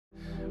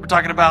We're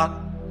talking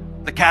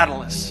about the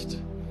catalyst.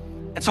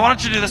 And so why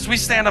don't you do this? We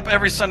stand up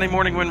every Sunday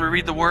morning when we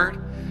read the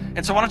Word.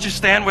 And so why don't you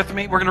stand with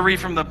me? We're going to read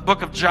from the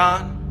book of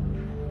John.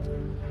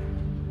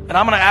 And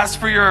I'm going to ask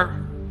for your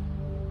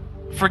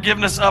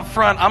forgiveness up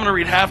front. I'm going to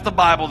read half the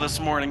Bible this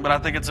morning, but I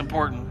think it's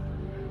important.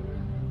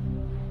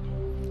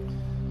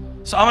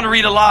 So I'm going to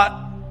read a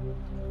lot.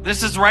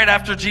 This is right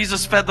after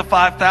Jesus fed the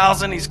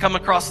 5,000. He's come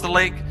across the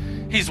lake.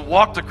 He's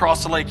walked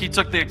across the lake. He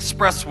took the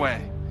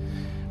expressway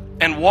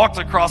and walked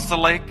across the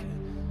lake.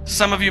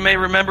 Some of you may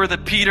remember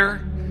that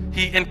Peter,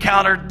 he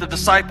encountered the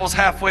disciples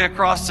halfway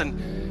across,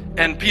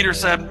 and Peter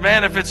said,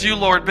 man, if it's you,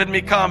 Lord, bid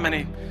me come. And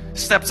he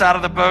steps out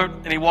of the boat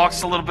and he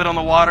walks a little bit on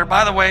the water.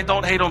 By the way,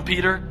 don't hate on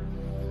Peter.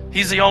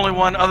 He's the only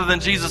one other than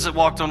Jesus that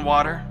walked on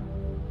water.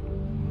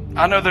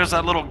 I know there's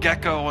that little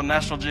gecko on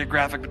National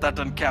Geographic, but that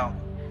doesn't count.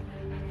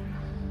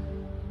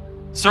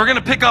 So we're going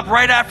to pick up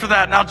right after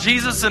that. Now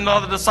Jesus and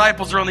all the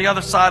disciples are on the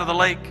other side of the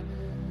lake.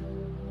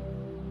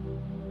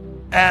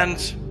 And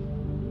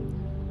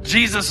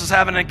Jesus is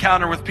having an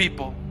encounter with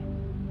people.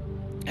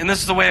 And this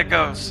is the way it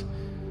goes.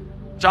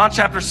 John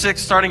chapter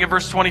 6, starting at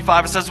verse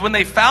 25, it says, when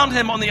they found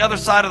him on the other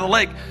side of the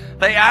lake,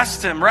 they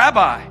asked him,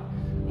 Rabbi,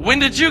 when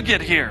did you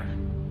get here?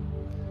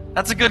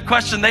 That's a good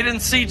question. They didn't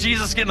see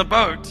Jesus get in the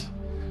boat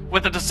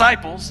with the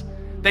disciples.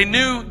 They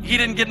knew he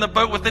didn't get in the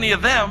boat with any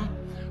of them,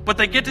 but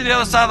they get to the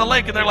other side of the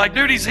lake and they're like,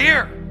 dude, he's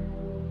here.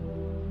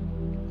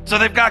 So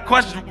they've got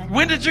questions.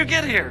 When did you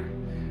get here?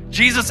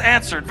 Jesus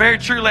answered, very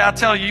truly, I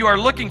tell you, you are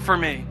looking for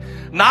me,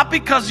 not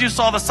because you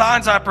saw the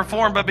signs I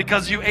performed, but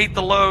because you ate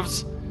the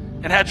loaves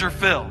and had your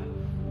fill.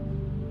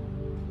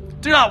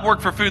 Do not work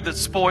for food that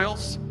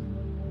spoils,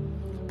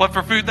 but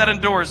for food that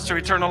endures to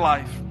eternal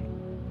life,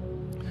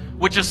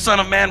 which the Son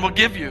of Man will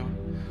give you.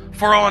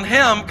 For on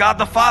him, God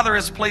the Father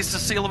has placed a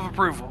seal of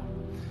approval.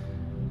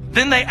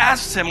 Then they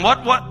asked him,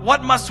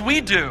 what must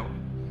we do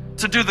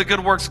to do the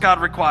good works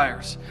God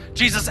requires?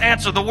 Jesus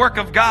answered, the work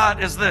of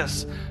God is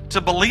this,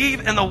 to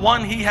believe in the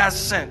one he has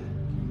sent.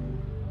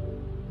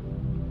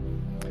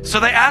 So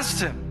they asked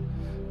him,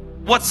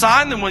 what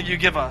sign then will you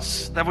give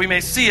us that we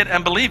may see it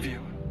and believe you?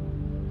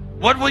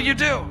 What will you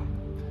do?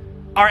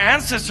 Our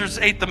ancestors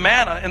ate the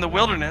manna in the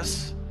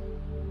wilderness,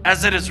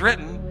 as it is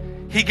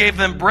written, he gave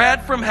them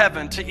bread from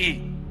heaven to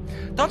eat.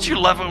 Don't you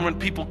love it when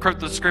people quote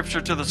the scripture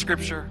to the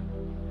scripture?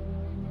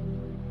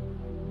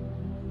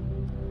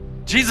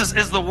 Jesus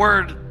is the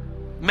Word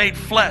made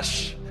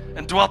flesh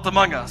and dwelt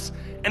among us.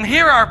 And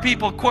here are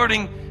people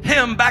quoting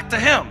him back to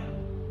him.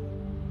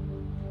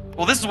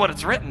 Well, this is what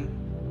it's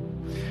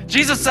written.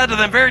 Jesus said to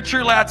them, very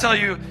truly, I tell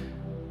you,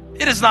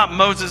 it is not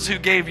Moses who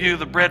gave you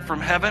the bread from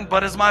heaven,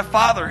 but is my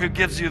Father who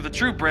gives you the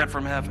true bread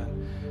from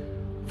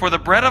heaven. For the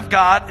bread of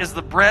God is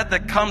the bread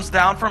that comes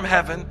down from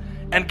heaven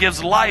and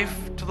gives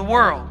life to the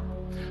world.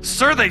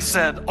 Sir, they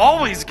said,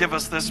 always give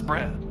us this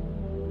bread.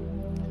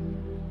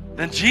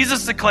 Then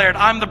Jesus declared,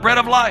 I'm the bread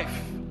of life.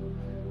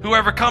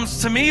 Whoever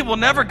comes to me will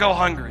never go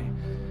hungry,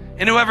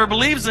 and whoever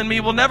believes in me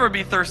will never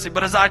be thirsty.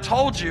 But as I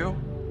told you,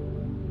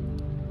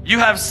 you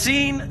have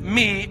seen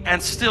me,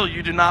 and still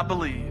you do not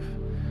believe.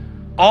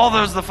 All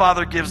those the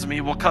Father gives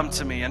me will come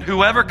to me, and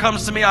whoever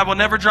comes to me I will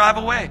never drive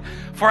away.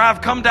 For I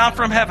have come down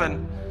from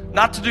heaven,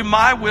 not to do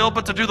my will,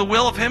 but to do the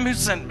will of him who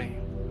sent me.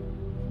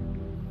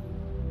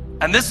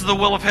 And this is the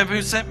will of him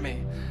who sent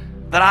me,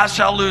 that I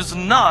shall lose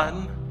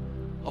none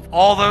of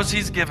all those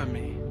he's given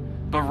me,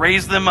 but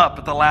raise them up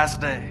at the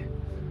last day.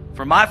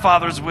 For my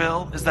Father's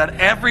will is that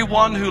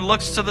everyone who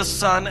looks to the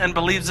Son and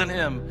believes in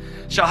him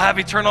shall have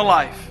eternal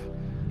life,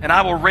 and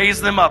I will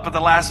raise them up at the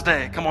last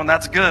day. Come on,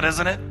 that's good,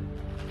 isn't it?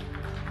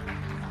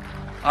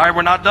 All right,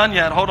 we're not done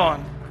yet. Hold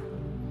on.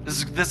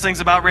 This thing's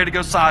about ready to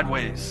go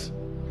sideways.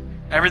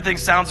 Everything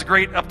sounds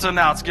great up to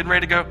now. It's getting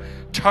ready to go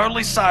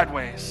totally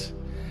sideways.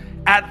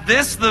 At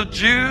this, the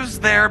Jews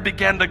there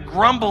began to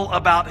grumble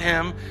about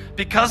him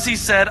because he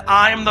said,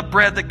 I am the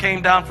bread that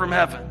came down from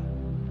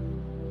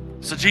heaven.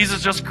 So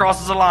Jesus just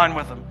crosses a line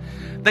with them.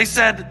 They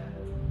said,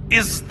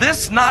 is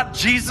this not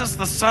Jesus,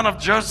 the son of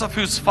Joseph,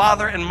 whose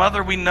father and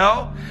mother we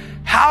know?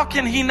 How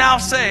can he now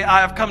say,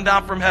 I have come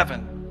down from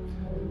heaven?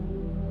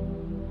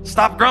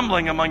 Stop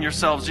grumbling among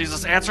yourselves,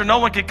 Jesus answered. No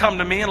one can come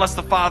to me unless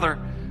the Father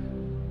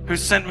who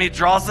sent me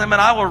draws them,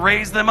 and I will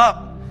raise them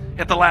up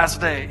at the last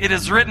day. It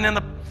is written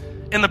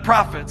in the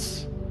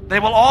prophets, they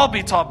will all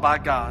be taught by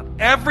God.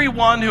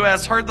 Everyone who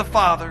has heard the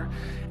Father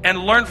and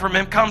learned from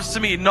him comes to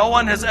me. No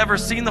one has ever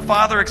seen the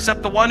Father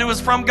except the one who is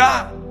from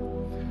God.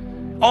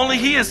 Only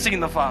he has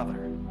seen the Father.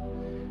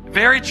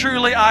 Very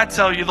truly, I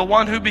tell you, the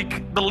one who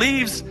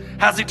believes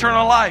has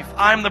eternal life.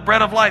 I am the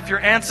bread of life. Your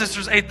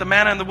ancestors ate the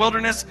manna in the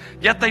wilderness,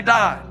 yet they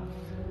died.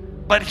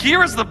 But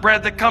here is the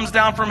bread that comes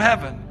down from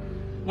heaven,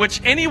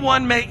 which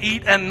anyone may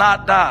eat and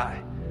not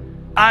die.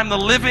 I am the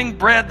living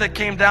bread that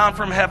came down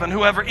from heaven.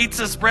 Whoever eats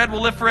this bread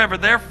will live forever.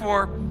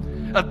 Therefore,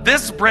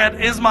 this bread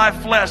is my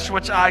flesh,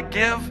 which I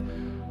give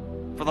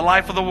for the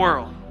life of the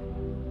world.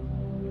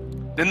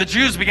 Then the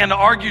Jews began to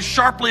argue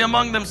sharply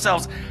among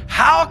themselves.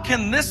 How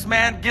can this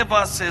man give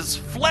us his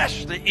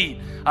flesh to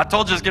eat? I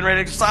told you it's getting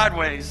ready to go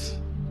sideways.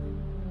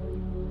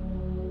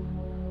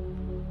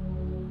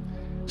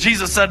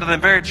 Jesus said to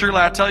them, very truly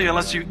I tell you,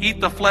 unless you eat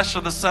the flesh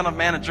of the Son of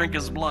Man and drink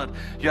his blood,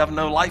 you have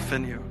no life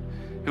in you.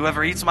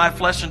 Whoever eats my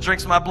flesh and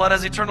drinks my blood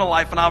has eternal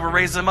life, and I will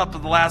raise him up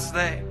at the last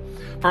day.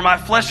 For my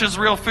flesh is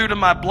real food and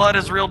my blood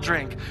is real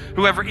drink.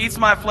 Whoever eats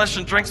my flesh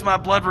and drinks my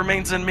blood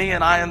remains in me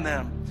and I in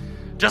them.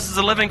 Just as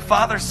the living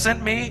Father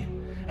sent me,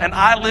 and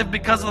I live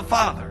because of the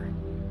Father,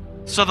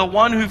 so the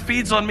one who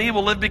feeds on me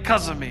will live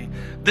because of me.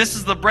 This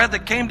is the bread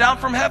that came down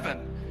from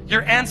heaven.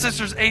 Your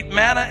ancestors ate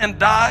manna and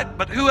died,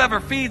 but whoever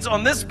feeds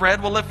on this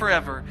bread will live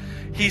forever.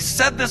 He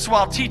said this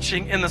while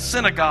teaching in the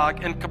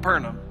synagogue in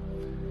Capernaum.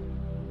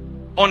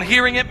 On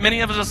hearing it, many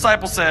of his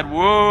disciples said,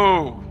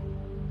 whoa.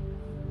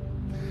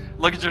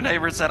 Look at your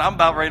neighbor and said, I'm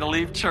about ready to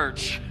leave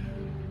church.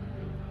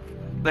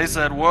 They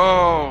said,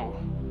 whoa.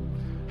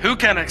 Who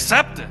can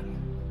accept it?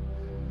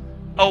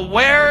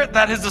 Aware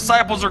that his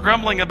disciples are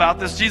grumbling about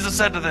this, Jesus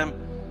said to them,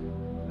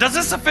 does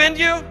this offend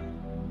you?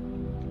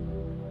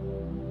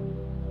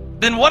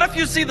 Then what if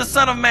you see the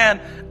Son of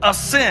Man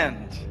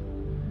ascend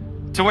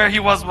to where he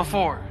was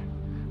before?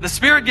 The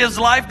Spirit gives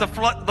life, the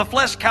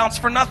flesh counts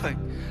for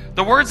nothing.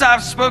 The words I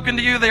have spoken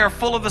to you, they are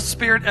full of the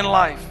Spirit and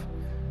life.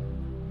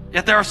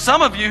 Yet there are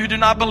some of you who do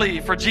not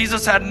believe, for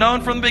Jesus had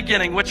known from the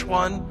beginning which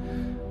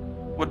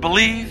one would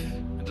believe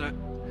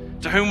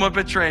and to whom would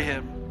betray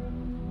him.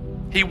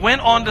 He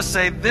went on to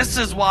say, this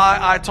is why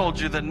I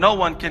told you that no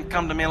one can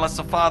come to me unless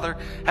the Father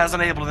has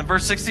enabled him.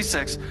 Verse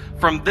 66,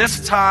 from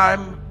this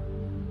time,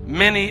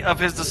 many of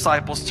his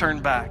disciples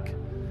turned back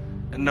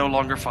and no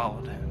longer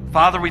followed him.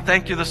 Father, we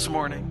thank you this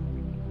morning.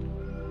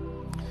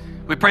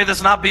 We pray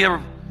this not be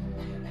a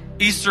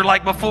Easter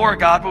like before,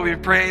 God, but we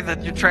pray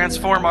that you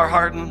transform our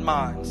heart and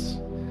minds.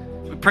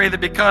 We pray that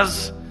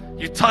because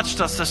you touched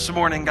us this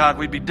morning, God,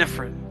 we'd be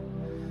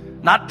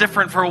different. Not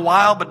different for a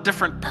while, but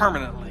different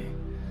permanently.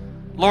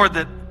 Lord,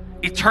 that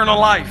eternal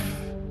life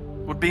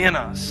would be in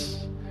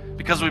us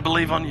because we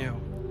believe on you.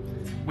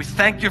 We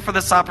thank you for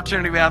this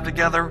opportunity we have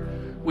together.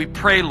 We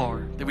pray,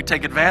 Lord, that we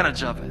take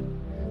advantage of it.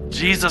 In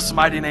Jesus'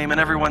 mighty name, and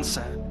everyone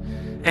said,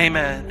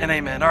 amen and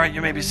amen. All right,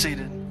 you may be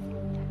seated.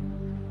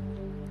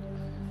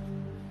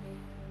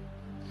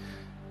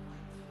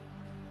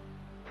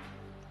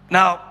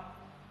 Now,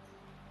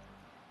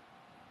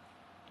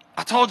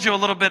 I told you a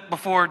little bit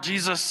before,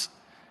 Jesus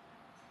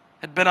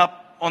had been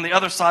up on the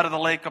other side of the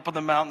lake, up on the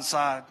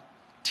mountainside,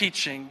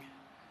 teaching.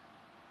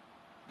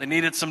 They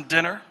needed some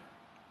dinner.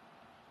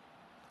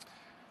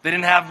 They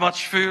didn't have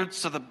much food,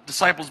 so the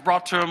disciples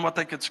brought to him what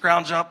they could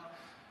scrounge up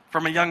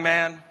from a young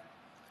man.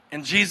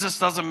 And Jesus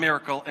does a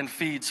miracle and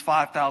feeds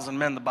 5,000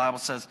 men, the Bible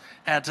says.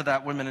 Add to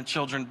that women and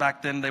children.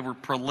 Back then, they were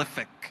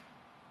prolific.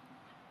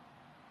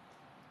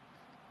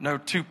 No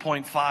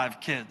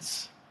 2.5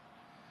 kids.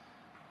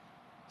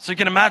 So you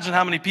can imagine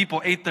how many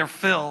people ate their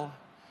fill.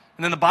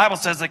 And then the Bible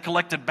says they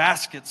collected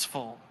baskets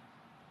full.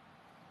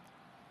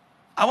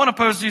 I want to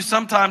pose to you,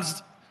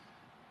 sometimes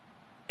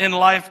in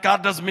life,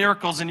 God does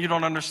miracles and you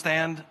don't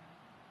understand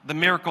the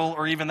miracle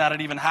or even that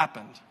it even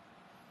happened.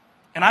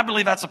 And I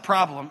believe that's a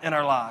problem in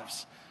our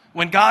lives.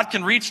 When God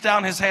can reach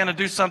down his hand and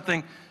do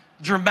something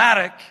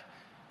dramatic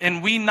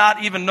and we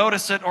not even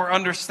notice it or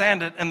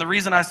understand it. And the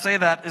reason I say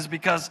that is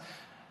because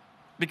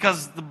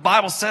the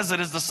Bible says that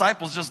his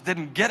disciples just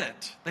didn't get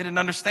it. They didn't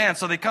understand.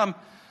 So they come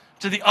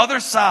to the other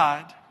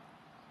side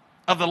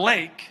of the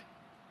lake.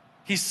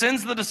 He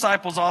sends the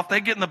disciples off. They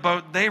get in the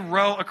boat. They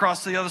row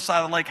across to the other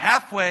side of the lake.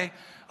 Halfway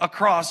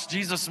across,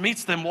 Jesus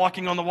meets them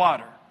walking on the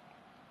water.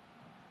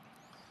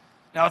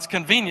 Now, it's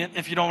convenient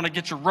if you don't want to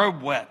get your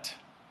robe wet.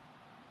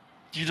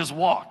 You just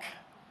walk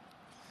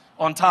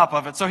on top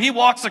of it. So he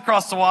walks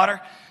across the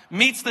water,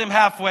 meets them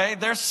halfway.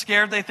 They're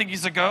scared. They think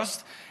he's a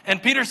ghost.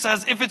 And Peter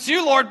says, if it's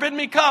you, Lord, bid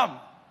me come.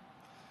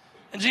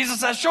 And Jesus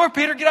says, sure,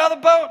 Peter, get out of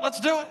the boat. Let's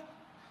do it.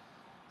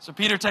 So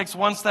Peter takes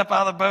one step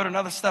out of the boat,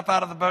 another step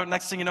out of the boat.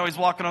 Next thing you know, he's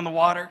walking on the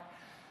water.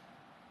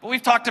 But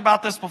we've talked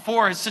about this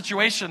before. His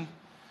situation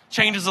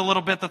changes a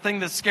little bit. The thing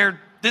that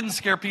didn't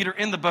scare Peter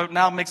in the boat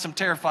now makes him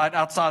terrified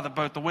outside of the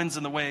boat, the winds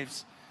and the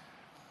waves.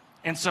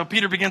 And so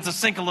Peter begins to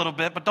sink a little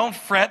bit. But don't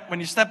fret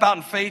when you step out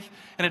in faith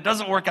and it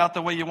doesn't work out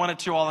the way you want it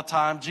to all the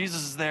time.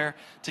 Jesus is there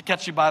to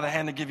catch you by the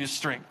hand and give you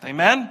strength.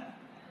 Amen?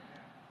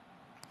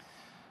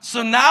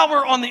 So now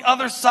we're on the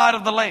other side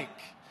of the lake.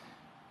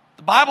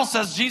 The Bible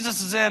says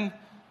Jesus is in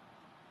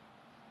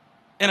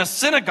a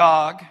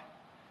synagogue,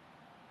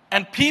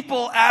 and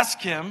people ask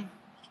him,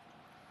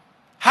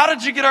 how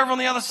did you get over on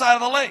the other side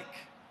of the lake?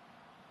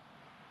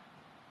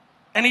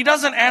 And he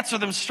doesn't answer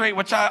them straight,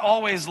 which I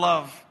always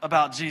love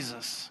about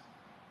Jesus.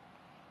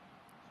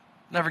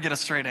 Never get a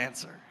straight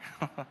answer.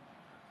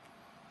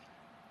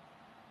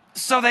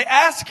 So they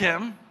ask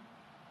him,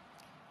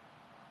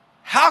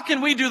 how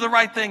can we do the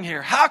right thing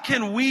here? How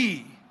can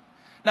we?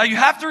 Now you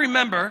have to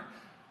remember,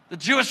 the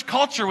Jewish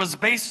culture was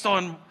based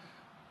on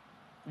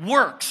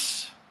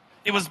works.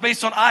 It was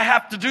based on, I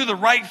have to do the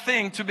right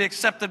thing to be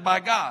accepted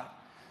by God.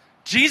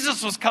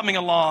 Jesus was coming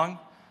along,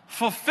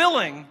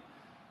 fulfilling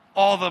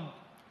all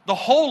the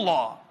whole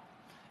law.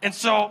 And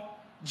so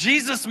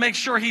Jesus makes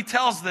sure he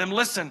tells them,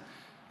 listen,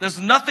 there's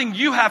nothing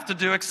you have to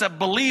do except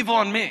believe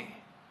on me.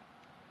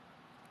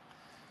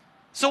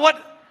 So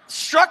what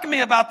struck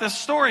me about this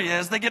story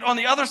is they get on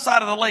the other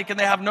side of the lake and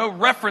they have no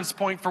reference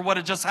point for what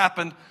had just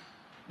happened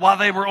while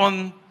they were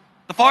on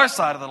the far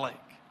side of the lake.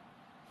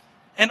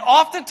 And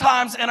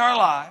oftentimes in our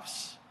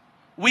lives,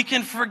 we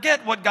can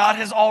forget what God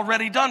has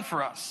already done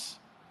for us.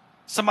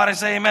 Somebody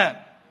say amen.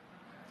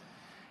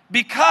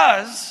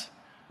 Because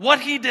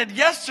what he did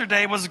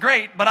yesterday was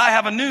great, but I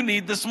have a new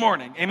need this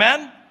morning.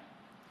 Amen?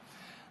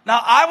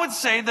 Now, I would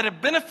say that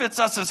it benefits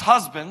us as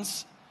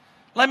husbands.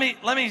 Let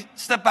me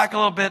step back a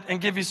little bit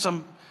and give you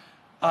some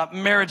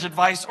marriage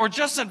advice, or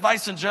just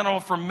advice in general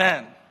for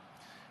men.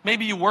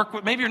 Maybe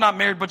you're not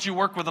married, but you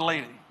work with a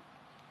lady.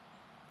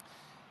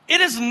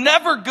 It is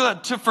never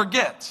good to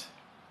forget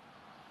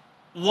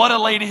what a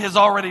lady has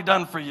already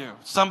done for you.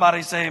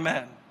 Somebody say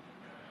amen.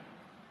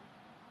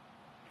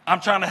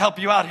 I'm trying to help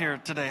you out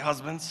here today,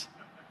 husbands.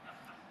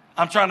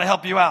 I'm trying to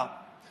help you out.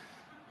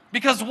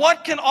 Because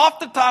what can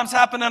oftentimes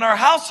happen in our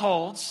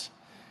households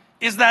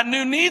is that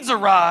new needs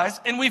arise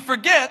and we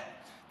forget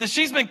that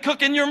she's been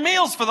cooking your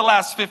meals for the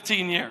last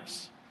 15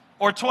 years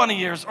or 20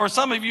 years, or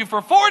some of you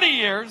for 40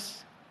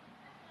 years.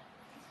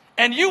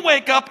 And you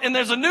wake up and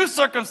there's a new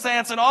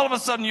circumstance and all of a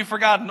sudden you've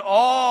forgotten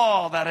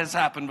all that has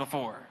happened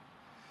before.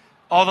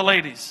 All the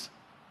ladies.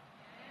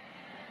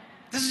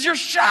 This is your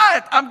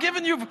shot. I'm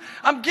giving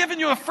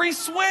you a free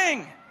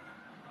swing.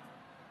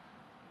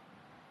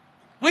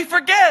 We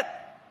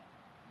forget.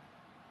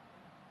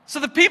 So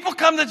the people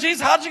come to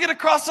Jesus. How'd you get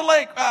across the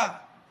lake?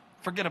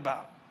 Forget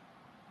about it.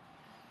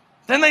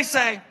 Then they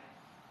say,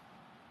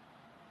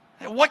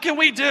 hey, what can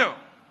we do?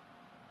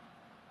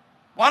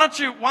 Why don't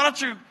you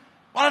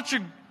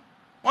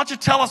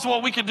tell us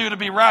what we can do to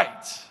be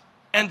right?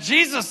 And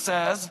Jesus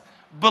says,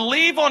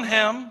 believe on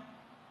him.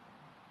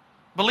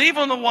 Believe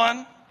on the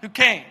one who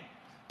came.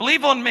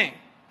 Believe on me,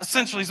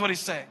 essentially is what he's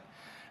saying.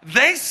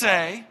 They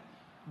say,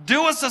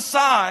 do us a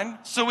sign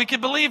so we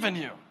can believe in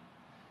you.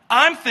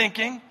 I'm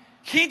thinking,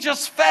 he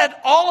just fed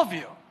all of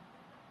you.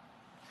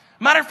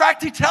 Matter of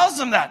fact, he tells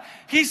them that.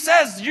 He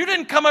says, you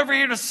didn't come over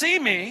here to see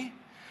me.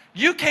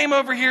 You came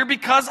over here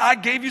because I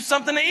gave you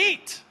something to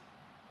eat.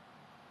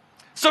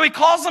 So he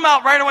calls them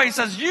out right away. He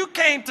says, you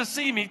came to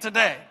see me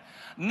today,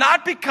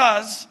 not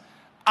because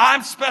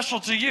I'm special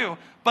to you,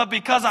 but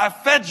because I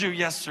fed you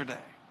yesterday.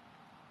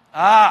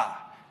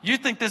 You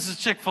think this is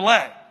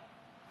Chick-fil-A.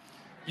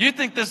 You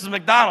think this is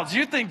McDonald's.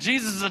 You think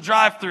Jesus is a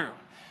drive-thru.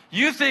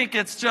 You think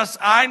it's just,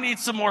 I need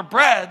some more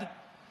bread,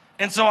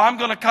 and so I'm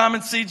going to come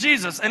and see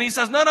Jesus. And he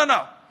says,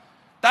 no.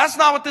 That's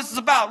not what this is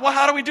about. Well,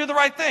 how do we do the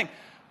right thing?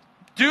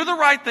 Do the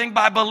right thing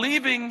by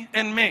believing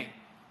in me.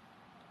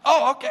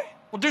 Oh, okay.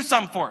 Well, do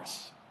something for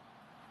us.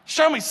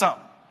 Show me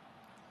something.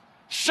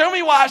 Show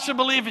me why I should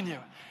believe in you.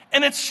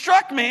 And it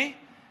struck me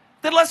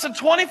that less than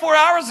 24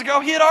 hours ago,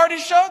 he had already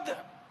showed them.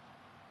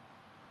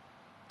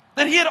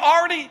 That he had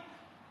already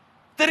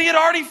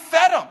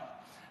fed them.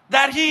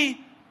 That he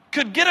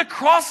could get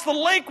across the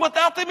lake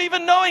without them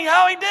even knowing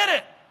how he did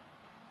it.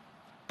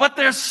 But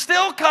they're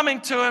still coming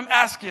to him,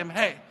 asking him,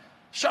 hey,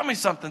 show me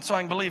something so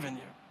I can believe in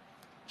you.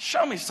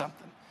 Show me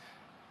something.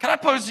 Can I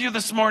pose to you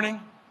this morning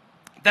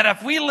that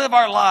if we live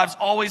our lives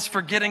always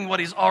forgetting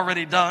what he's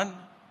already done,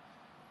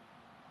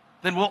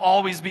 then we'll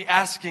always be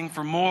asking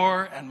for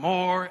more and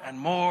more and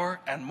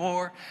more and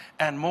more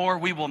and more.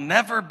 We will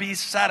never be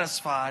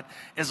satisfied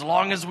as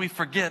long as we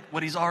forget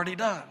what he's already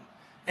done.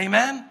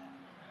 Amen?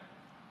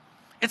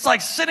 It's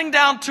like sitting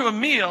down to a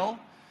meal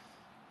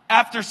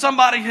after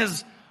somebody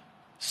has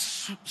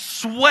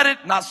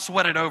not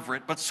sweated over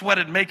it, but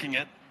sweated making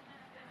it.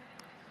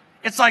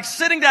 It's like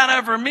sitting down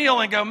over a meal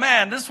and go,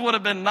 man, this would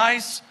have been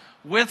nice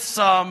with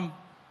some,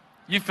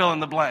 you fill in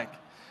the blank.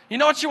 You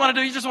know what you want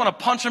to do? You just want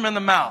to punch them in the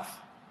mouth.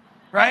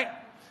 Right?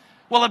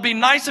 Well, it'd be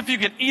nice if you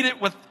could eat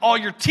it with all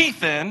your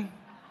teeth in.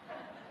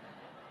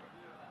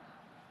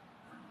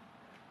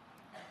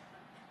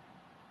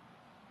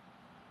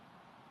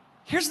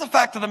 Here's the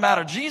fact of the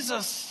matter.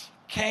 Jesus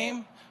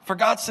came, for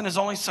God sent his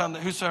only son,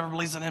 that whosoever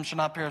believes in him shall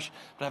not perish,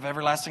 but have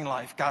everlasting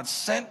life. God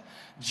sent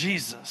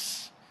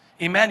Jesus,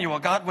 Emmanuel,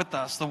 God with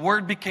us. The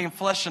Word became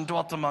flesh and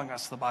dwelt among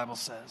us, the Bible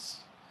says.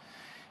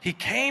 He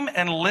came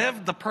and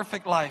lived the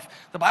perfect life.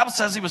 The Bible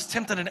says he was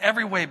tempted in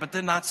every way, but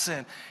did not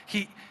sin.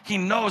 He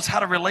knows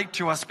how to relate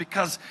to us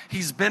because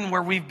he's been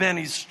where we've been.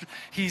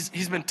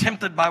 He's been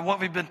tempted by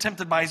what we've been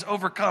tempted by. He's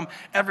overcome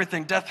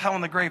everything, death, hell,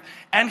 and the grave.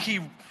 And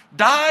he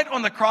died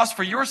on the cross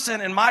for your sin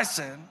and my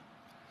sin,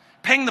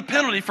 paying the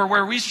penalty for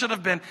where we should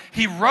have been.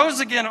 He rose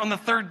again on the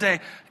third day,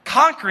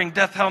 conquering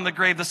death, hell, and the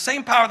grave. The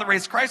same power that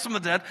raised Christ from the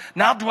dead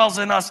now dwells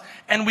in us.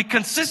 And we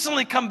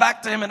consistently come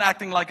back to him and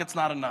acting like it's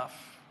not enough.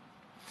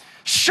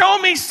 Show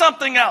me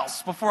something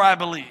else before I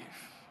believe.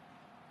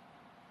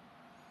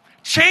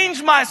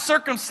 Change my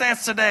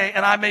circumstance today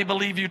and I may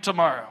believe you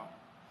tomorrow.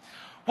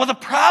 Well, the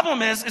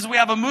problem is we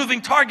have a moving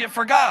target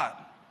for God.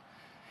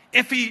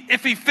 If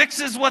he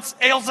fixes what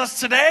ails us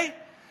today,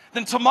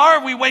 then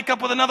tomorrow we wake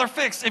up with another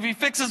fix. If he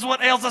fixes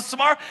what ails us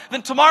tomorrow,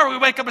 then tomorrow we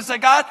wake up and say,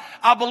 God,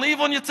 I'll believe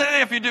on you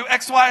today if you do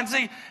X, Y, and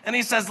Z. And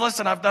he says,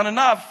 listen, I've done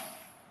enough.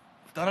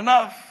 I've done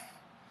enough.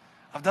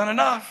 I've done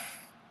enough.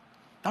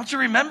 Don't you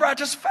remember? I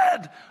just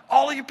fed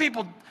all of you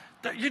people.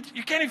 You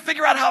can't even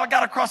figure out how I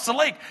got across the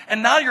lake.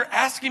 And now you're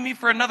asking me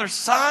for another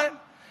sign?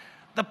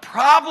 The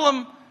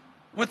problem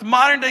with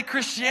modern day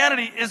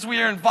Christianity is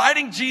we are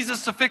inviting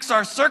Jesus to fix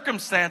our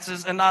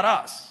circumstances and not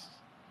us.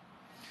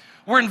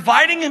 We're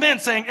inviting him in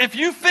saying, if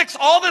you fix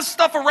all this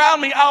stuff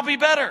around me, I'll be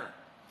better.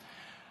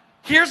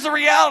 Here's the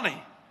reality.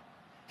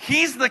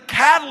 He's the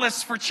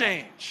catalyst for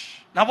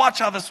change. Now watch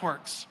how this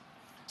works.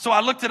 So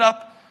I looked it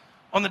up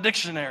on the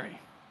dictionary.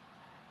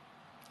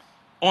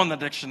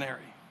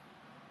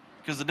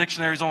 Because the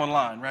dictionary's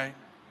online, right?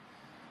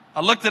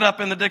 I looked it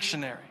up in the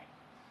dictionary.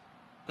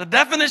 The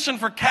definition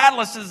for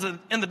catalyst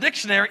in the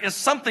dictionary is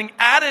something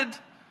added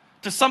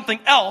to something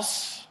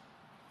else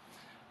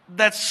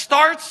that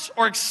starts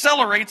or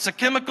accelerates a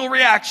chemical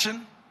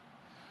reaction,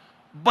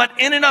 but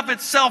in and of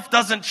itself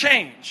doesn't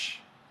change.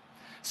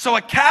 So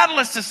a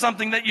catalyst is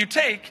something that you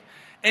take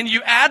and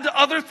you add to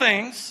other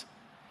things,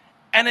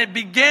 and it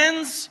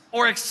begins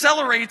or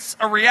accelerates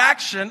a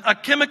reaction, a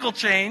chemical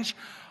change,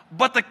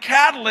 but the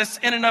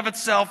catalyst in and of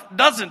itself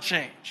doesn't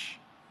change.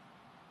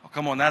 Oh,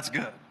 come on, that's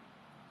good.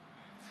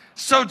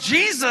 So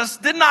Jesus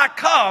did not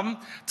come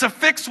to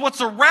fix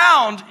what's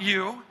around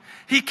you.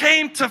 He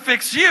came to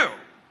fix you.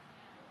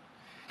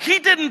 He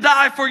didn't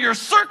die for your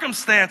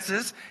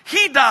circumstances.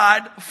 He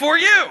died for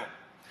you.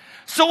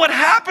 So what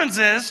happens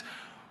is,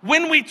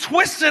 when we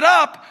twist it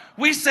up,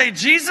 we say,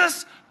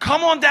 Jesus,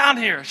 come on down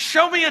here.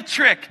 Show me a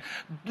trick.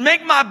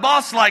 Make my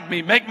boss like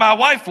me. Make my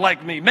wife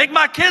like me. Make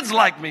my kids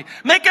like me.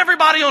 Make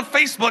everybody on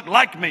Facebook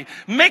like me.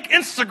 Make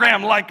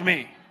Instagram like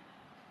me.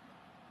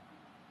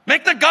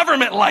 Make the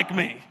government like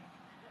me.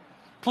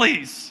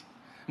 Please.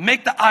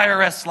 Make the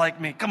IRS like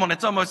me. Come on,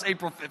 it's almost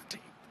April 15th.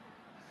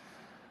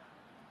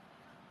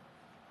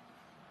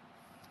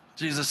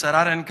 Jesus said,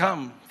 I didn't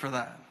come for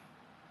that.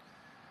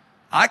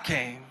 I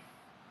came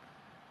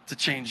to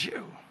change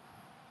you.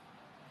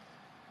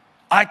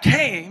 I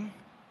came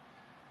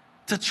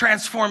to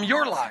transform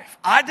your life.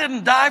 I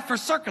didn't die for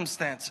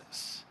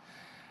circumstances.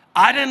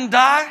 I didn't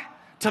die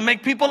to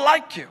make people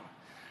like you.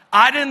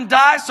 I didn't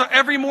die so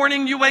every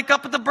morning you wake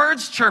up with the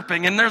birds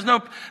chirping and there's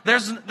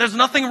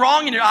nothing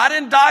wrong in you. I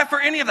didn't die for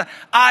any of that.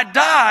 I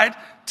died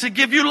to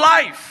give you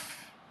life.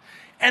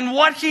 And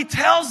what he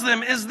tells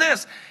them is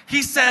this.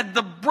 He said,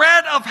 the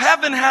bread of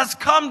heaven has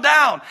come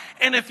down.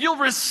 And if you'll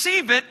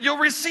receive it, you'll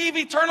receive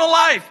eternal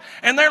life.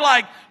 And they're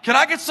like, can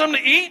I get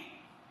something to eat?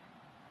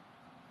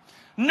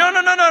 No.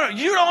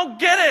 You don't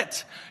get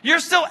it. You're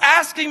still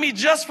asking me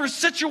just for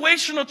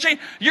situational change.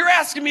 You're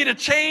asking me to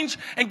change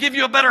and give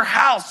you a better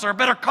house or a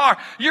better car.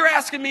 You're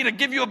asking me to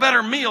give you a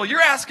better meal.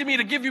 You're asking me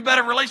to give you a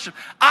better relationship.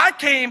 I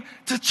came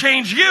to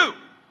change you.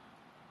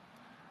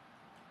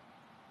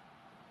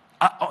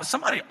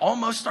 Somebody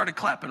almost started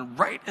clapping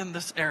right in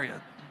this area.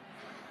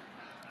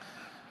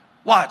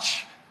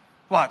 Watch.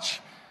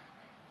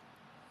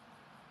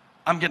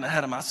 I'm getting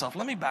ahead of myself.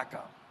 Let me back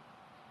up.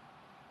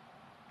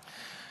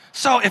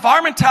 So if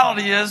our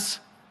mentality is,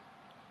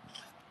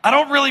 I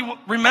don't really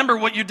remember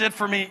what you did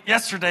for me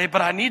yesterday,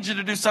 but I need you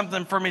to do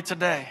something for me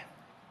today.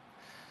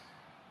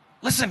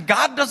 Listen,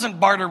 God doesn't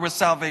barter with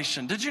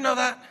salvation. Did you know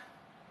that?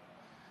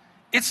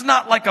 It's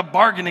not like a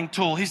bargaining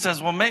tool. He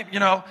says, well, maybe,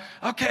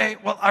 okay,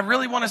 well, I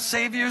really want to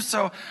save you,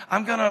 so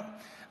I'm going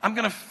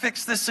to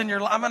fix this in your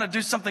life. I'm going to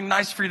do something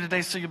nice for you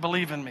today so you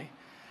believe in me.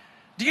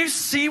 Do you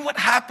see what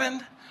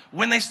happened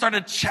when they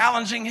started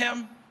challenging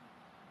him?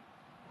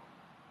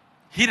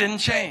 He didn't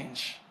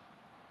change.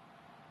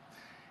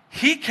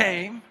 He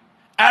came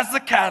as the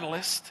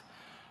catalyst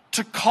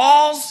to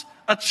cause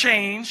a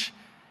change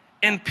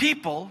in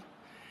people,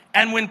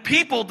 and when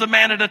people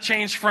demanded a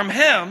change from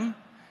him,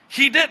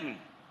 he didn't.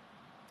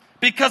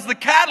 Because the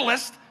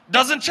catalyst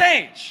doesn't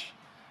change.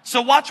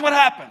 So watch what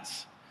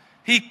happens.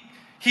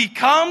 He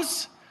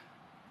comes,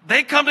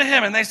 they come to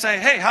him and they say,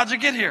 hey, how'd you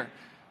get here?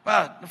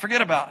 Well,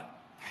 forget about it.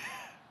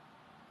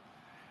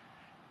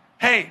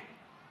 Hey,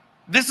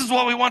 this is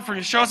what we want from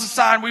you. Show us a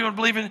sign. We would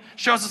believe in.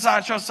 Show us a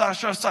sign, show us a sign,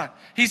 show us a sign.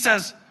 He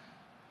says,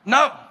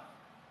 no.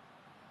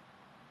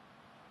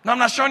 No, I'm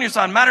not showing you a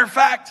sign. Matter of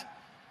fact,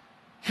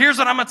 here's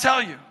what I'm going to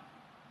tell you.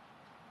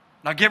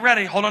 Now get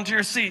ready. Hold on to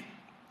your seat.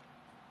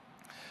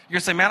 You're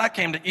going to say, man, I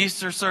came to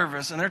Easter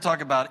service, and they're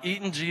talking about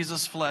eating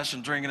Jesus' flesh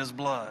and drinking his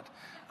blood.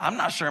 I'm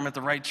not sure I'm at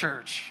the right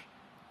church.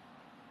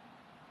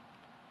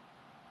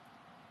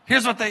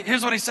 Here's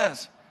what he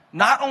says.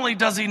 Not only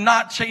does he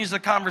not change the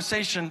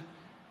conversation,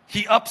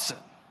 he ups it.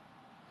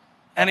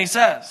 And he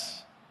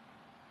says,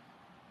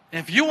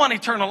 if you want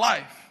eternal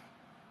life,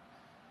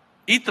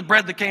 eat the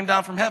bread that came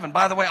down from heaven.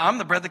 By the way, I'm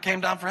the bread that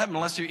came down from heaven.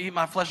 Unless you eat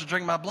my flesh and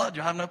drink my blood,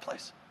 you'll have no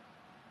place.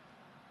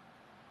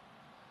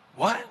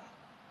 What?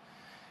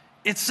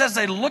 It says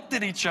they looked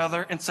at each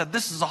other and said,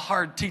 this is a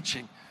hard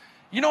teaching.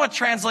 You know what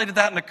translated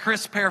that in a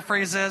crisp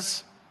paraphrase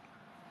is?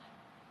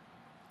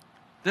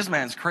 This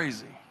man's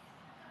crazy.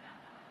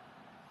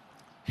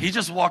 He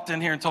just walked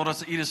in here and told us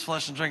to eat his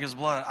flesh and drink his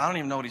blood. I don't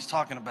even know what he's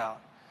talking about.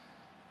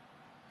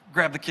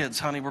 Grab the kids,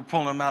 honey. We're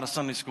pulling them out of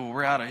Sunday school.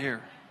 We're out of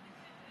here.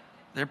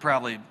 They're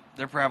probably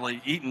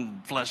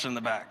eating flesh in the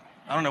back.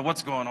 I don't know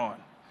what's going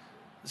on.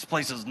 This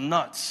place is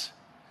nuts.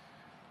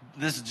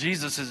 This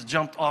Jesus has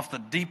jumped off the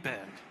deep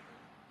end.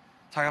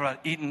 Talking about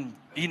eating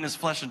his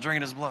flesh and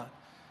drinking his blood.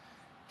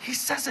 He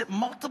says it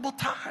multiple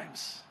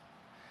times.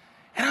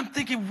 And I'm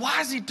thinking, why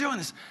is he doing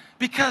this?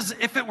 Because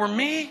if it were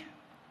me,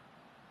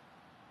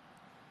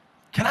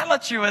 can I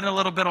let you in a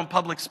little bit on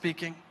public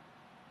speaking?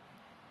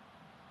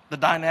 The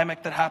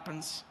dynamic that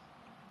happens.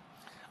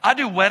 I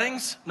do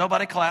weddings,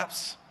 nobody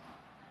claps.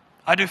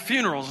 I do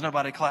funerals,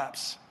 nobody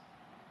claps.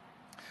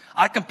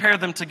 I compare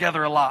them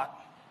together a lot.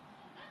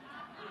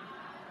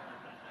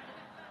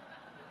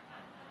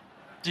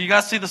 Do you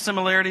guys see the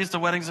similarities to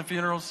weddings and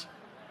funerals?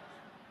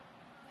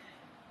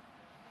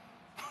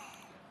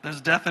 There's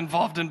death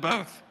involved in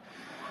both.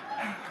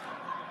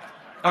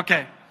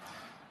 Okay,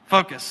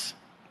 focus.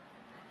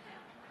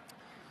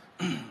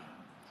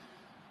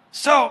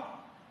 So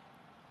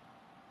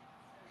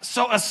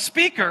a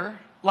speaker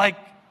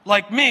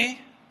like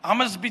me, I'm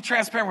going to be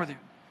transparent with you.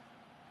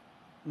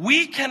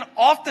 We can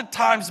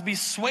oftentimes be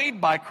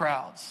swayed by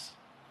crowds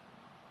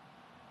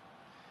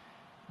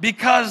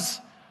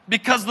because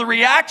the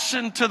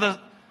reaction to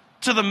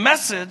the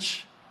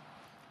message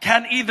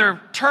can either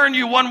turn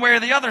you one way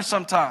or the other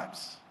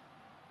sometimes.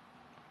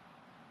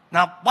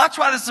 Now, watch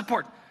why this is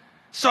important.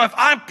 So if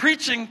I'm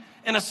preaching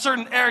in a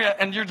certain area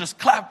and you're just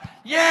clapping,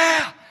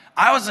 yeah.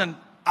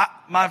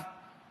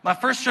 My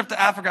first trip to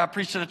Africa, I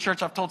preached at a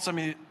church. I've told some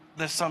of you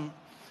this some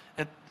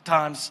at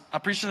times. I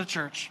preached at a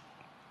church.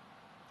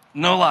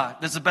 No lie.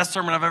 This is the best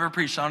sermon I've ever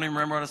preached. I don't even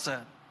remember what I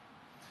said.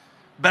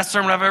 Best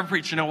sermon I've ever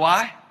preached. You know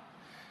why?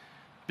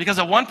 Because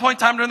at one point in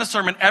time during the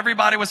sermon,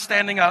 everybody was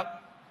standing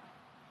up.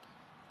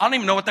 I don't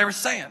even know what they were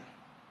saying.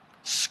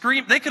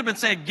 Scream. They could have been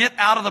saying, get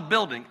out of the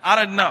building. I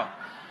didn't know.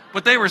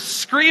 But they were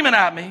screaming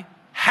at me,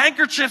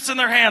 handkerchiefs in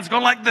their hands,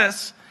 going like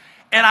this.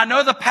 And I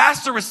know the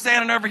pastor was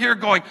standing over here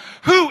going,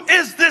 who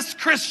is this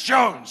Chris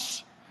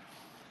Jones?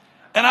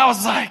 And I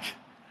was like,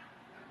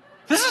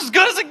 this is as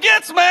good as it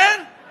gets,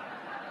 man.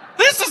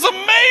 This is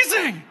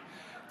amazing.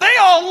 They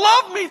all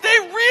love me. They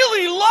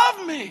really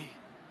love me.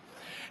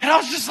 And I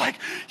was just like,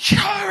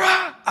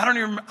 Yara.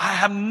 I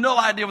have no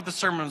idea what the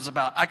sermon was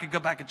about. I could go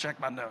back and check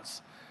my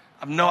notes.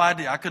 I have no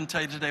idea. I couldn't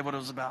tell you today what it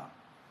was about.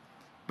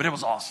 But it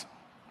was awesome.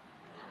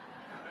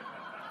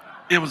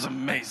 It was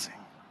amazing.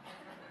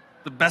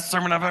 The best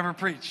sermon I've ever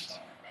preached.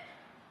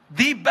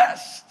 The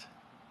best.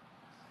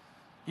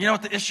 You know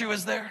what the issue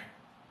is there?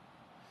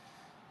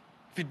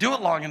 If you do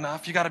it long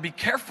enough, you got to be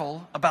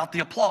careful about the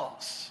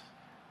applause.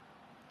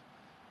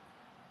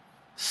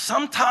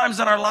 Sometimes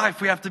in our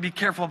life, we have to be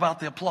careful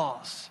about the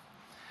applause.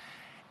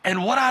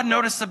 And what I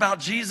noticed about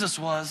Jesus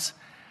was,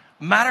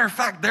 matter of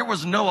fact, there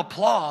was no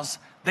applause.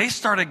 They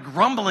started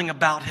grumbling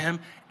about him,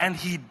 and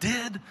he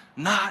did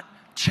not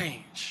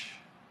change.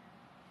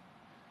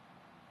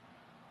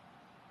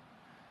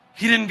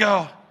 He didn't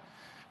go,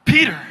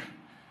 Peter,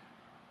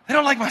 they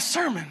don't like my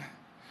sermon.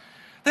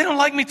 They don't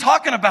like me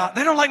talking about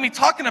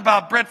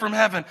bread from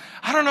heaven.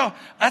 I don't know.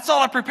 That's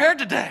all I prepared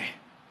today.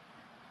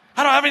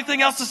 I don't have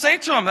anything else to say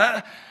to them.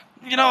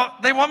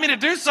 They want me to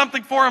do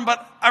something for them,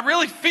 but I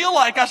really feel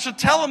like I should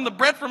tell them the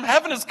bread from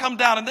heaven has come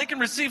down and they can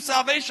receive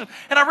salvation.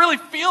 And I really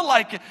feel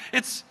like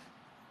it's,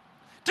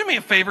 do me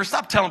a favor,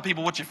 stop telling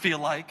people what you feel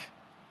like.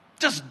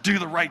 Just do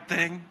the right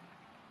thing.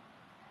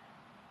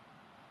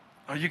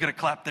 Oh, you're going to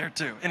clap there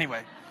too.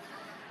 Anyway.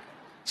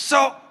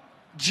 So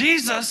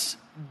Jesus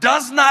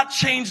does not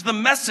change the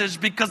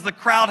message because the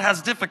crowd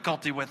has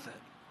difficulty with it.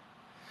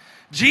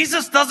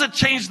 Jesus doesn't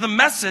change the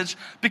message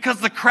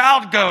because the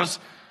crowd goes,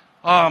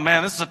 oh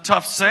man, this is a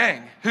tough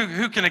saying.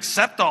 Who can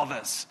accept all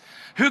this?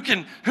 Who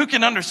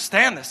can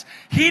understand this?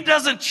 He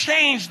doesn't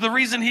change the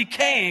reason he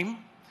came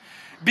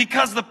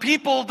because the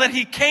people that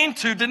he came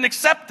to didn't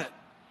accept it.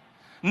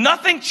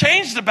 Nothing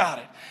changed about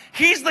it.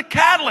 He's the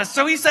catalyst.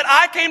 So he said,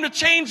 I came to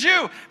change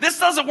you. This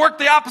doesn't work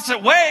the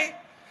opposite way.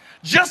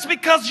 Just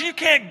because you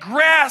can't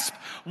grasp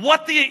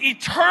what the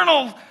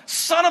eternal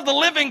Son of the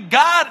living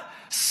God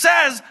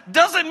says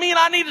doesn't mean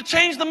I need to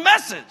change the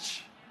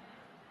message.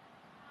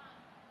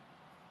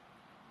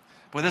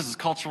 Boy, this is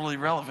culturally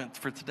relevant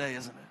for today,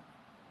 isn't it?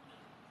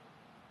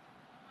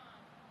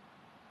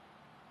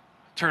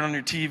 Turn on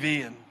your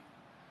TV and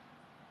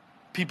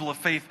people of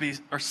faith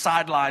are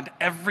sidelined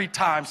every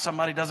time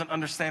somebody doesn't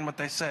understand what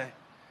they say.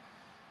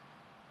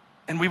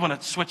 And we want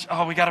to switch.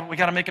 Oh, we got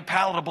to make it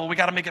palatable. We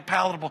got to make it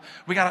palatable.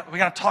 We got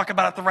to talk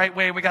about it the right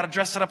way. We got to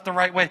dress it up the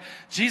right way.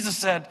 Jesus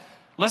said,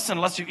 listen,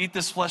 unless you eat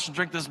this flesh and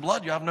drink this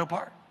blood, you have no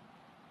part.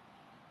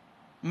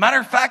 Matter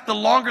of fact, the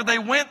longer they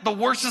went, the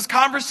worse his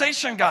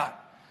conversation got.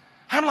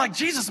 I'm like,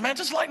 Jesus, man,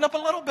 just lighten up a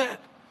little bit.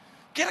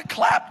 Get a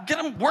clap.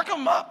 Get them, work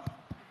them up.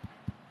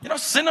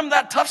 Send them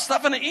that tough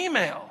stuff in an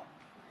email.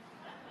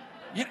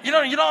 You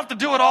don't have to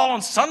do it all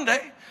on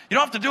Sunday. You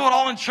don't have to do it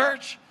all in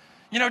church.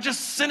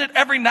 Just send it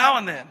every now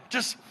and then.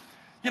 Just,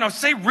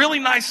 say really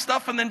nice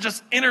stuff and then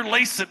just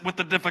interlace it with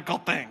the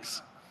difficult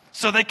things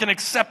so they can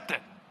accept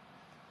it.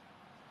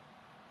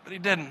 But he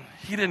didn't.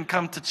 He didn't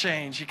come to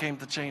change. He came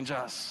to change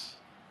us.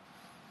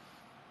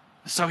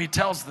 So he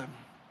tells them,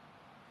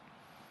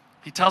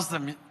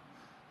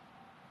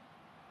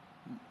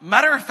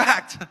 Matter of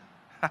fact,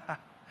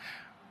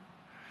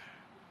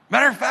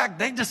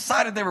 they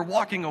decided they were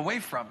walking away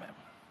from him.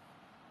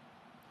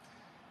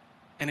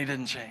 And he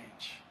didn't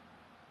change.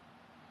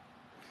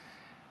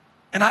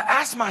 And I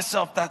ask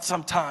myself that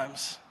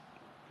sometimes.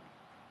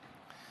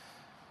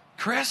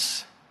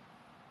 Chris,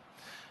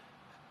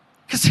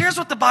 because here's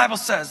what the Bible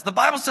says. The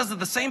Bible says that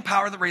the same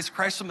power that raised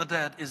Christ from the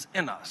dead is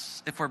in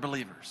us if we're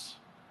believers.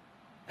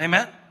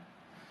 Amen?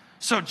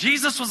 So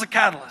Jesus was a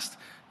catalyst.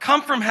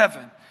 Come from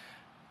heaven.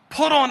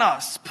 Put on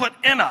us, put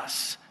in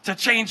us to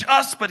change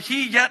us, but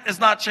he yet is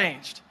not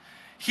changed.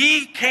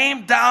 He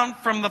came down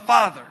from the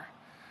Father,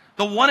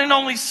 the one and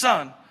only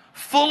Son,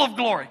 full of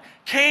glory.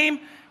 Came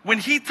when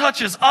he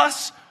touches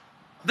us.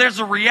 There's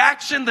a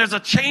reaction. There's a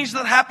change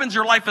that happens.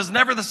 Your life is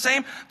never the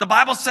same. The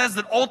Bible says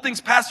that old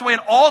things pass away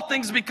and all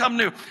things become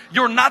new.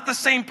 You're not the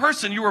same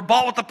person. You were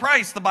bought with a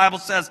price. The Bible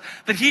says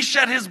that he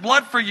shed his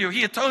blood for you.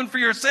 He atoned for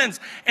your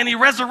sins and he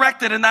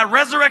resurrected. And that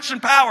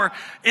resurrection power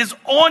is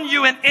on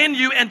you and in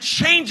you and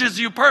changes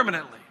you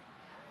permanently.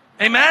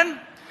 Amen?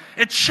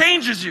 It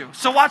changes you.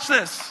 So watch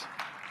this.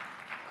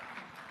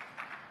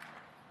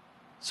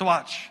 So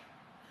watch.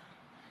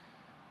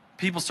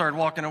 People started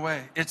walking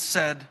away. It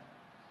said,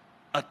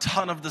 a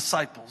ton of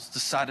disciples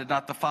decided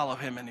not to follow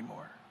him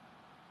anymore.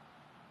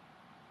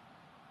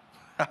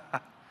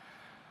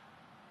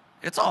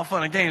 It's all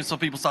fun and games until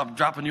people stop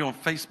dropping you on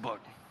Facebook.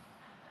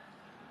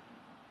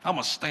 I'm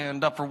going to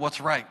stand up for what's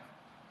right.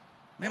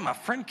 Man, my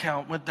friend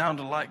count went down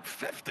to like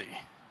 50.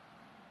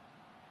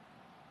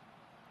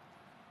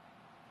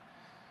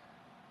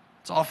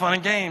 It's all fun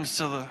and games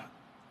till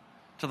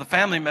the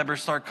family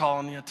members start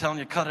calling you, telling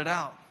you, cut it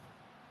out.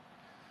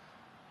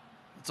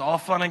 It's all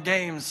fun and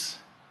games.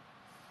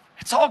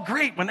 It's all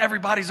great when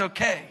everybody's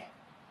okay.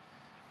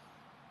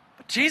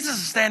 But Jesus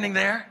is standing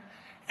there,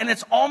 and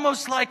it's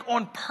almost like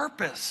on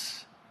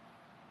purpose.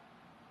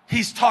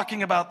 He's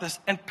talking about this,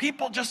 and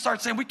people just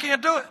start saying, we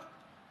can't do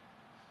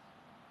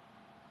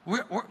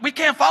it. We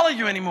can't follow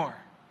you anymore.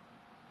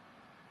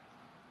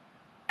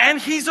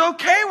 And he's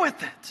okay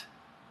with it.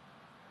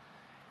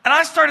 And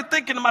I started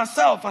thinking to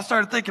myself,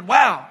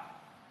 wow,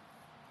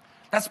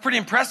 that's pretty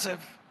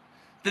impressive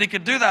that he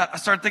could do that. I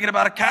started thinking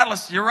about a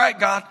catalyst. You're right,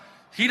 God.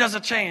 He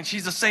doesn't change.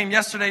 He's the same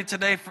yesterday,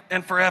 today,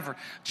 and forever.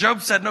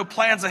 Job said no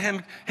plans of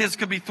his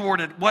could be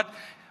thwarted.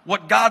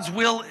 What God's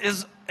will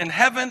is in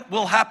heaven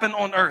will happen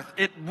on earth.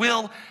 It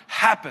will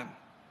happen.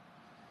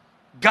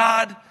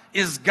 God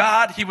is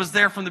God. He was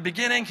there from the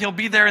beginning. He'll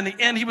be there in the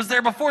end. He was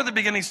there before the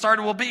beginning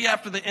started. Will be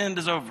after the end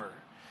is over.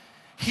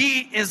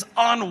 He is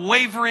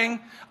unwavering,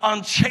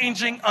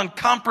 unchanging,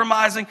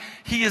 uncompromising.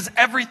 He is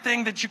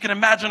everything that you can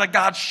imagine a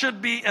God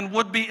should be and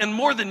would be, and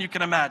more than you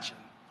can imagine.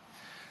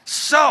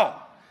 So,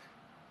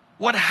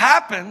 what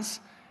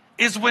happens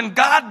is when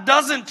God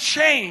doesn't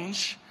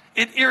change,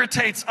 it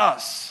irritates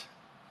us.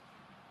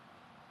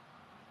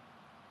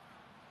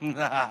 You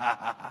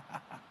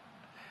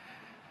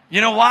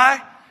know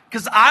why?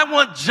 Because I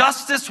want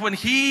justice when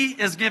he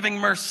is giving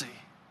mercy.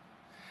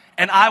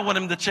 And I want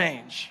him to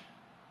change.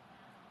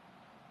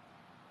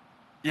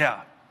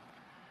 Yeah.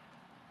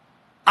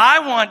 I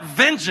want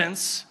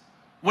vengeance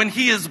when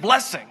he is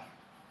blessing.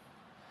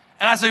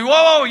 And I say,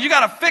 whoa, you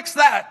got to fix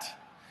that.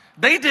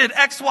 They did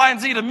X, Y, and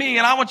Z to me,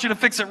 and I want you to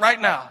fix it right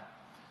now.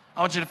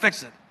 I want you to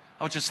fix it.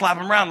 I want you to slap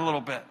them around a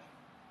little bit.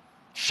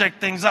 Shake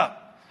things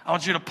up. I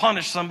want you to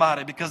punish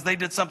somebody because they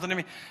did something to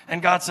me.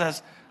 And God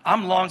says,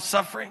 I'm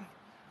long-suffering.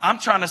 I'm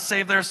trying to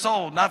save their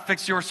soul, not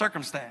fix your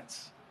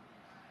circumstance.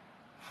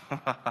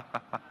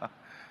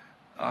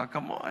 Oh,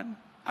 come on.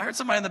 I heard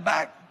somebody in the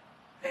back.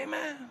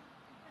 Amen.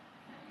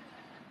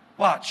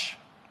 Watch.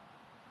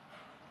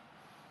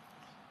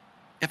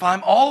 If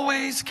I'm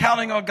always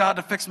counting on God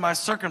to fix my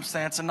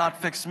circumstance and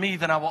not fix me,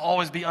 then I will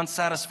always be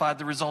unsatisfied with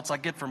the results I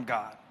get from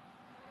God.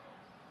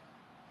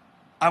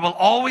 I will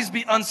always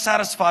be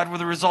unsatisfied with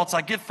the results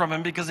I get from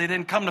him because he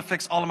didn't come to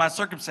fix all of my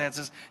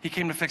circumstances. He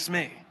came to fix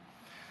me.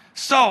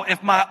 So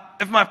if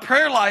my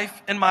prayer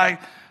life in my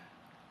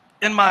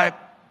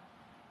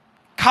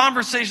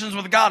conversations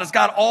with God is,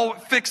 God, oh,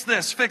 fix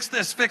this, fix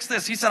this, fix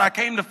this. He said, I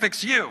came to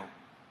fix you.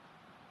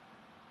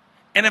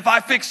 And if I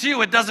fix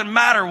you, it doesn't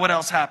matter what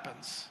else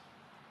happens.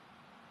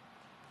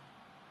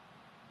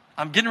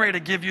 I'm getting ready to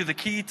give you the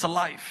key to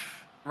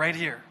life right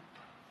here.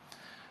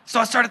 So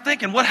I started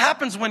thinking, what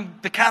happens when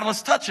the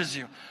catalyst touches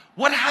you?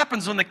 What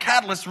happens when the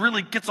catalyst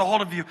really gets a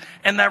hold of you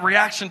and that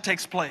reaction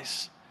takes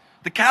place?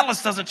 The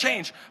catalyst doesn't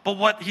change, but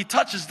what he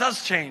touches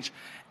does change.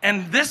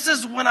 And this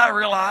is when I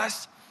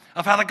realized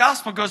of how the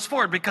gospel goes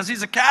forward, because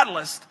he's a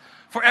catalyst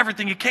for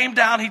everything. He came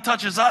down, he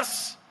touches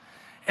us,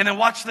 and then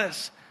watch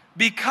this.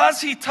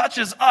 Because he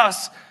touches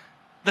us,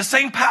 the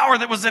same power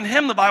that was in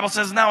him, the Bible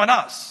says, now in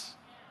us.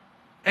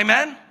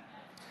 Amen?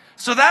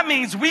 So that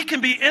means we can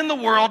be in the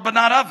world, but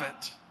not of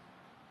it.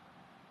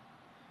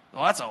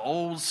 Well, that's an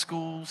old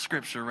school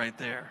scripture right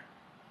there.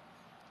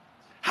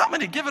 How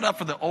many give it up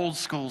for the old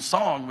school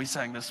song we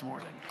sang this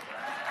morning?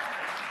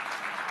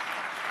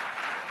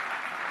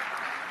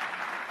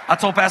 I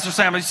told Pastor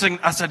Sam, I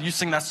said, you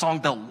sing that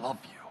song, they'll love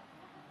you.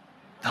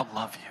 They'll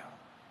love you.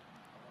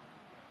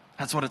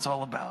 That's what it's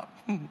all about.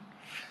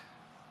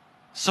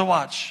 So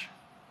watch.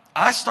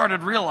 I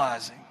started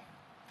realizing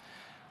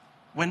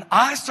when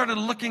I started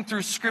looking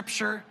through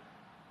Scripture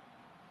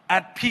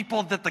at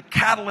people that the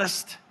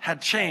catalyst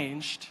had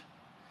changed,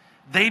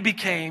 they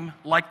became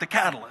like the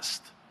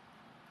catalyst,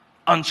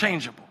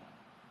 unchangeable.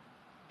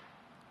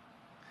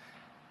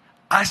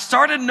 I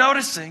started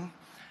noticing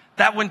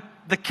that when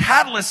the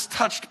catalyst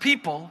touched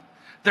people,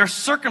 their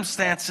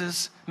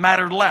circumstances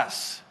mattered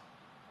less.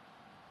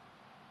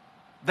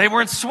 They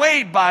weren't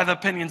swayed by the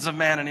opinions of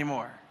man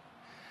anymore.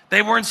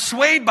 They weren't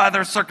swayed by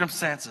their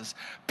circumstances.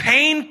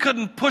 Pain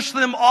couldn't push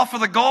them off of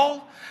the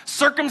goal.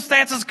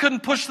 Circumstances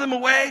couldn't push them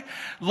away.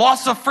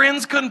 Loss of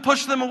friends couldn't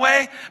push them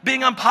away.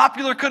 Being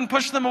unpopular couldn't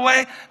push them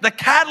away. The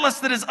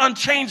catalyst that is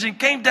unchanging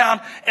came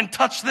down and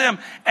touched them.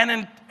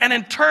 And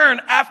in turn,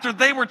 after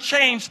they were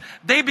changed,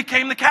 they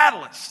became the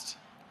catalyst.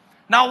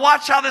 Now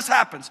watch how this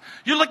happens.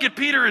 You look at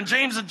Peter and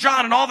James and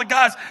John and all the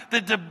guys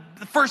that the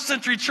first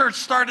century church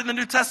started in the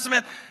New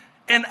Testament.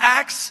 In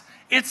Acts,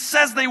 it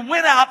says they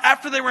went out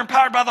after they were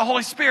empowered by the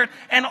Holy Spirit,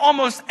 and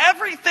almost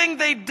everything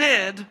they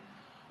did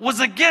was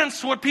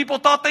against what people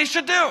thought they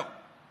should do.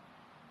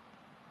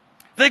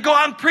 They go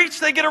out and preach,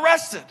 they get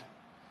arrested.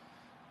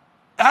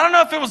 I don't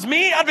know if it was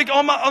me, I'd be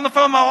on the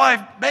phone with my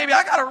wife, baby,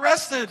 I got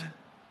arrested.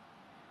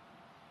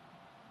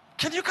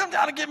 Can you come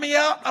down and get me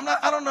out?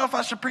 I don't know if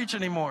I should preach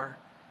anymore.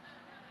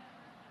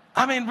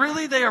 I mean,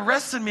 really, they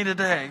arrested me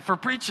today for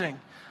preaching.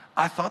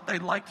 I thought they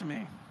liked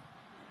me.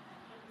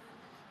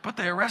 But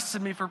they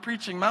arrested me for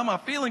preaching. Now my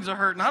feelings are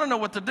hurting. I don't know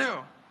what to do.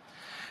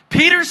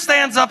 Peter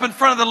stands up in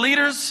front of the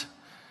leaders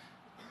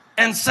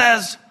and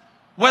says,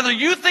 whether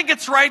you think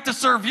it's right to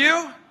serve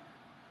you,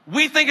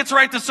 we think it's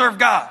right to serve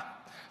God.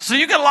 So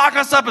you can lock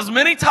us up as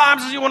many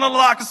times as you want to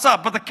lock us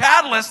up. But the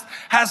catalyst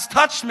has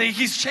touched me.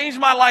 He's changed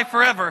my life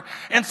forever.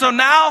 And so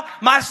now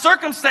my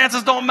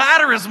circumstances don't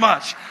matter as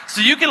much. So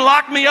you can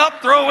lock me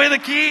up, throw away the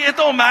key. It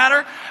don't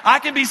matter. I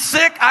can be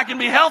sick. I can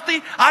be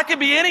healthy. I can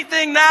be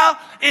anything now.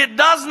 It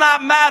does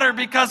not matter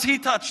because he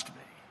touched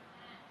me.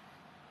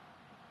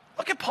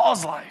 Look at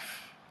Paul's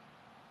life.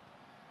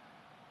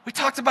 We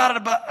talked about it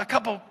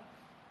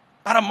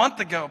about a month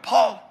ago.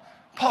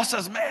 Paul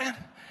says, man,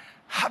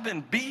 I've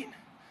been beaten.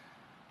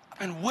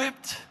 Been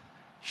whipped,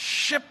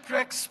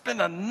 shipwrecked, spent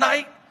a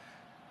night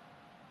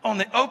on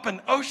the open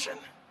ocean.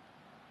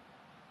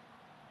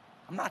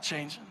 I'm not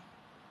changing.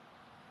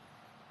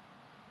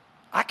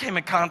 I came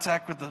in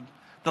contact with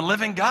the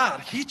living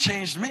God. He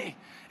changed me.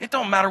 It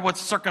don't matter what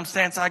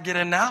circumstance I get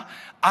in now.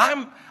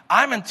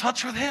 I'm in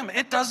touch with him.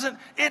 It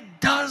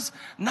does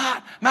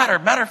not matter.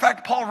 Matter of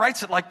fact, Paul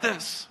writes it like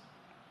this.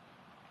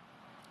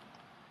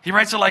 He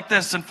writes it like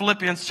this in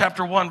Philippians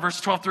chapter 1, verse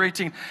 12 through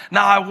 18.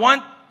 Now I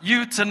want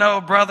you to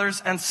know,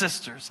 brothers and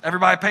sisters,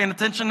 everybody paying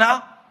attention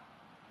now,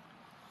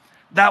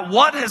 that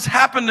what has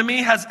happened to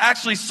me has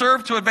actually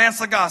served to advance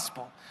the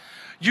gospel.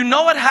 You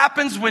know what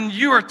happens when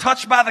you are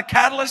touched by the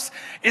catalyst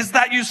is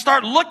that you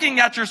start looking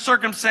at your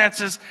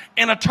circumstances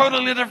in a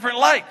totally different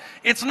light.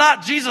 It's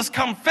not Jesus,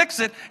 come fix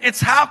it. It's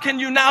how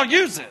can you now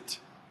use it?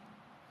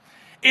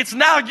 It's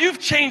now you've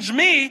changed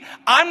me.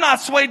 I'm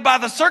not swayed by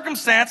the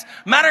circumstance.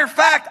 Matter of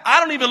fact, I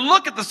don't even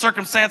look at the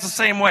circumstance the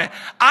same way.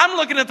 I'm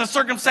looking at the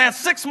circumstance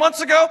 6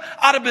 months ago.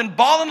 I'd have been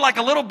bawling like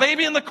a little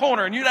baby in the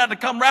corner and you'd have to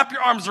come wrap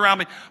your arms around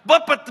me.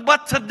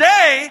 But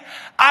today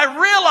I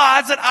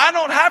realize that I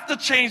don't have to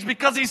change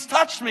because he's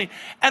touched me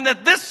and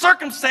that this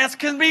circumstance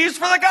can be used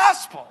for the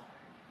gospel.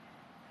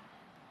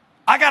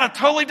 I got a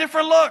totally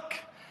different look.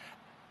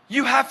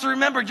 You have to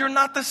remember, you're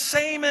not the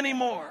same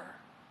anymore.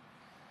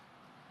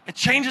 It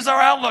changes our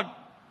outlook.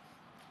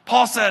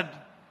 Paul said,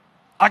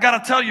 I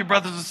got to tell you,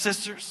 brothers and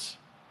sisters,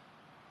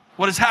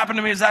 what has happened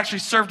to me has actually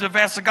served to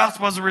advance the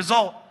gospel as a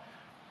result.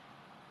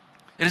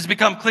 It has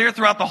become clear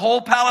throughout the whole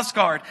palace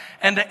guard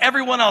and to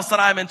everyone else that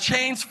I am in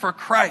chains for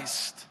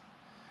Christ.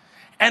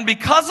 And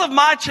because of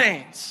my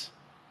chains,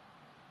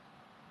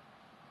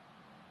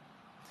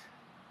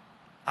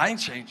 I ain't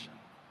changing.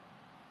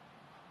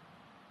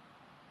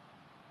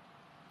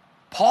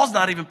 Paul's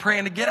not even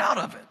praying to get out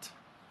of it.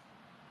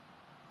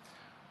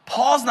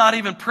 Paul's not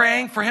even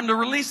praying for him to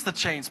release the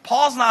chains.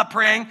 Paul's not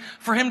praying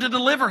for him to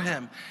deliver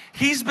him.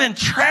 He's been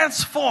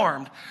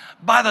transformed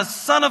by the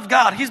Son of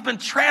God. He's been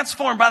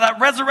transformed by that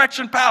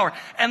resurrection power.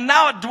 And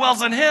now it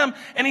dwells in him.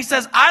 And he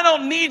says, I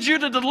don't need you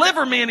to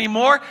deliver me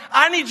anymore.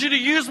 I need you to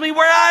use me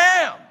where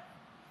I am.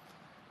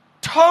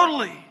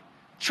 Totally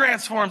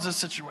transforms the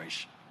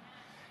situation.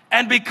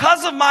 And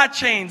because of my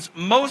chains,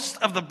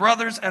 most of the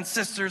brothers and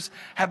sisters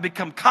have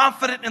become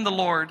confident in the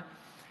Lord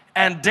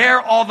and dare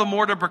all the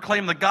more to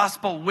proclaim the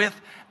gospel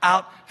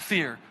without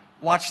fear.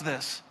 Watch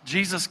this.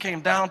 Jesus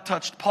came down,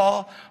 touched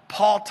Paul.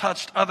 Paul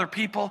touched other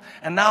people,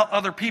 and now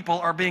other people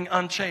are being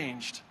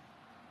unchanged.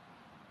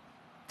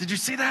 Did you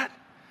see that?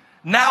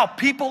 Now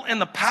people in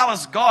the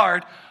palace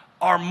guard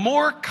are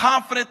more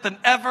confident than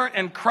ever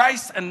in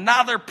Christ, and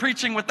now they're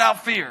preaching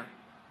without fear.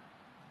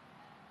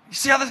 You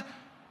see how this...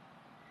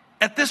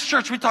 At this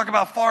church, we talk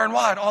about far and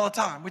wide all the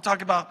time. We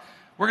talk about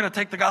We're going to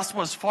take the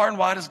gospel as far and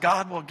wide as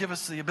God will give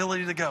us the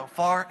ability to go.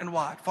 Far and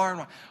wide, far and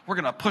wide. We're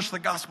going to push the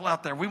gospel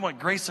out there. We want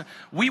grace.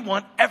 We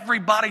want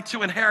everybody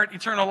to inherit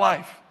eternal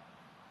life.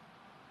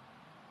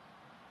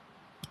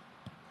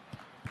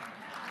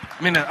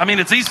 I mean,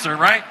 it's Easter,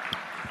 right?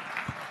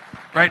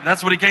 Right?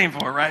 That's what he came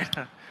for, right?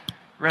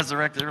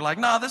 Resurrected. They're like,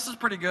 no, this is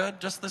pretty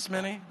good. Just this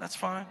many. That's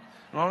fine.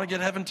 I don't want to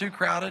get heaven too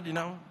crowded,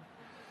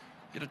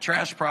 get a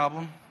trash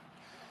problem.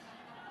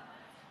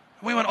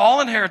 We want all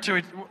to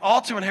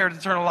inherit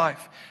eternal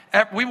life.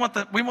 We want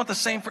the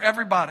same for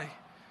everybody.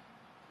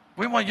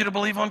 We want you to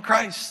believe on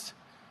Christ.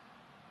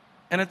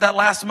 And at that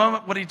last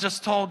moment, what he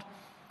just told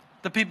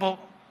the people,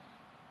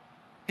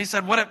 he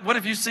said, what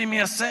if you see me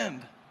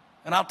ascend,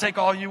 and I'll take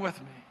all you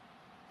with me?